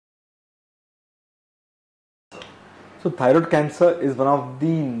So thyroid cancer is one of the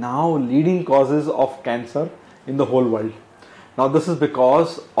now leading causes of cancer in the whole world. Now this is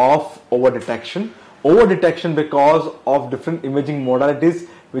because of over-detection. Over-detection because of different imaging modalities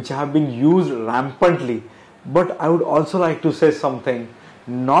which have been used rampantly. But I would also like to say something,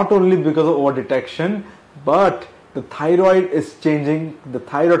 not only because of over-detection, but the thyroid is changing, the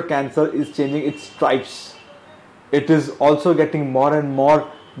thyroid cancer is changing its stripes. It is also getting more and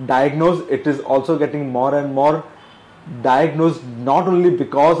more diagnosed, it is also getting more and more diagnosed not only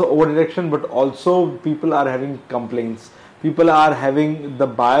because of over-detection, but also people are having complaints. People are having the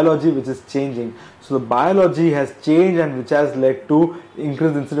biology which is changing. So the biology has changed and which has led to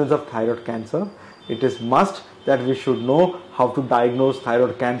increased incidence of thyroid cancer. It is must that we should know how to diagnose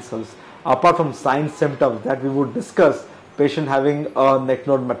thyroid cancers. Apart from signs, symptoms that we would discuss, patient having a neck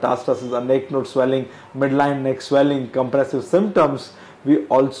node metastasis, a neck node swelling, midline neck swelling, compressive symptoms, we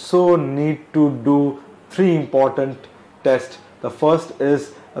also need to do 3 important tests. The first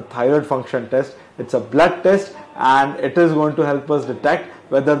is a thyroid function test. It's a blood test and it is going to help us detect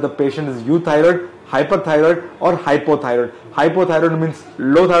whether the patient is euthyroid, hyperthyroid or hypothyroid. Hypothyroid means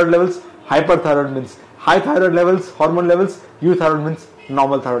low thyroid levels, hyperthyroid means high thyroid levels, hormone levels, euthyroid means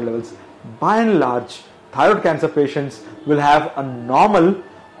normal thyroid levels. By and large, thyroid cancer patients will have a normal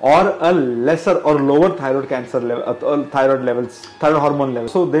or a lesser or lower thyroid cancer level, thyroid hormone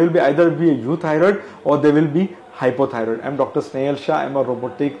levels. So they will either be a euthyroid or they will be hypothyroid. I am Dr. Snehal Shah. I am a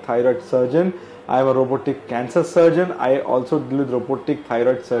robotic thyroid surgeon. I am a robotic cancer surgeon. I also deal with robotic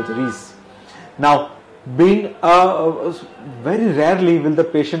thyroid surgeries. Now, being very rarely will the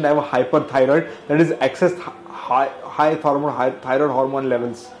patient have a hyperthyroid, that is excess high thyroid hormone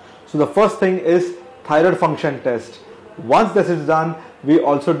levels. So the first thing is thyroid function test. Once this is done, we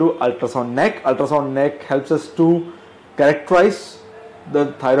also do ultrasound neck. Ultrasound neck helps us to characterize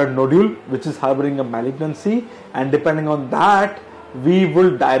the thyroid nodule which is harboring a malignancy, and depending on that we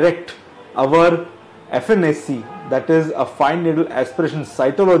will direct our FNAC, that is a fine needle aspiration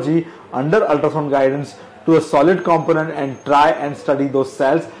cytology, under ultrasound guidance to a solid component and try and study those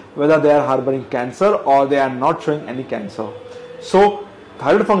cells whether they are harboring cancer or they are not showing any cancer. So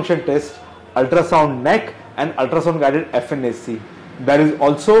thyroid function test, ultrasound neck and ultrasound guided FNAC. There is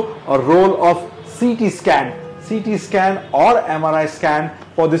also a role of CT scan or MRI scan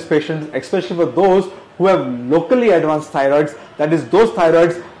for these patients, especially for those who have locally advanced thyroids, that is those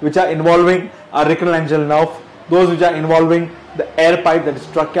thyroids which are involving a recurrent nerve, those which are involving the air pipe, that is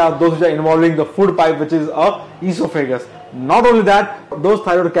trachea, those which are involving the food pipe, which is a esophagus. Not only that, those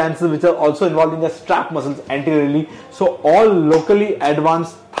thyroid cancers which are also involving the strap muscles anteriorly. So all locally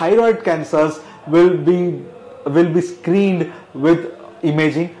advanced thyroid cancers will be screened with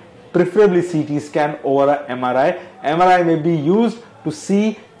imaging, preferably CT scan over a MRI. MRI may be used to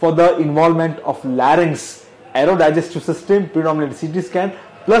see for the involvement of larynx, aerodigestive system, predominantly CT scan,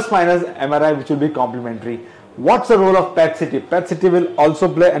 plus minus MRI, which will be complementary. What's the role of PET-CT? PET-CT will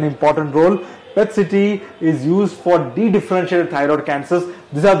also play an important role. PET-CT is used for dedifferentiated thyroid cancers.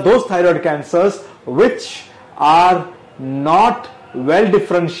 These are those thyroid cancers which are not well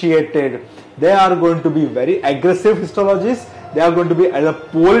differentiated. They are going to be very aggressive histologies. They are going to be either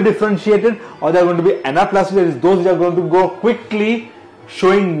poorly differentiated or they are going to be anaplastic, that is those which are going to go quickly,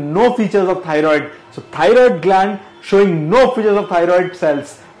 showing no features of thyroid. So thyroid gland showing no features of thyroid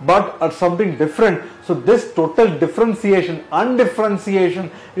cells, but something different. So this total differentiation,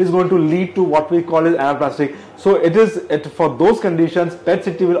 undifferentiation is going to lead to what we call as anaplastic. So for those conditions,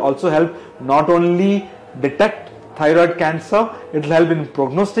 PET-CT will also help not only detect thyroid cancer, it will help in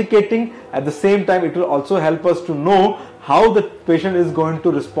prognosticating. At the same time, it will also help us to know how the patient is going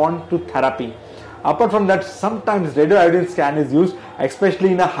to respond to therapy. Apart from that, sometimes radioiodine scan is used,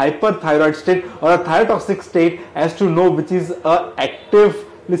 especially in a hyperthyroid state or a thyrotoxic state, as to know which is a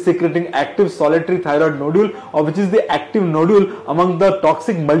actively secreting active solitary thyroid nodule or which is the active nodule among the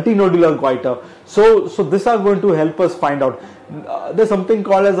toxic multinodular goiter. So these are going to help us find out. There's something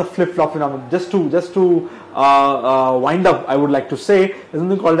called as a flip-flop phenomenon. Just to wind up, I would like to say there's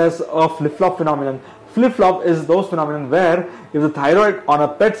something called as a flip-flop phenomenon. Flip-flop is those phenomenon where if the thyroid on a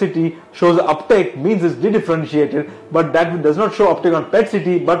PET-CT shows uptake, means it's dedifferentiated, but that does not show uptake on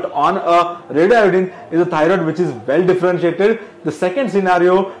PET-CT, but on a radioiodine is a thyroid which is well differentiated. The second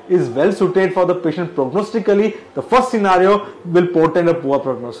scenario is well suited for the patient prognostically. The first scenario will portend a poor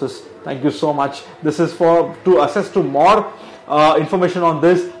prognosis. Thank you so much. This is to access to more information on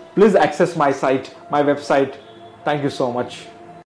this. Please access my site, my website. Thank you so much.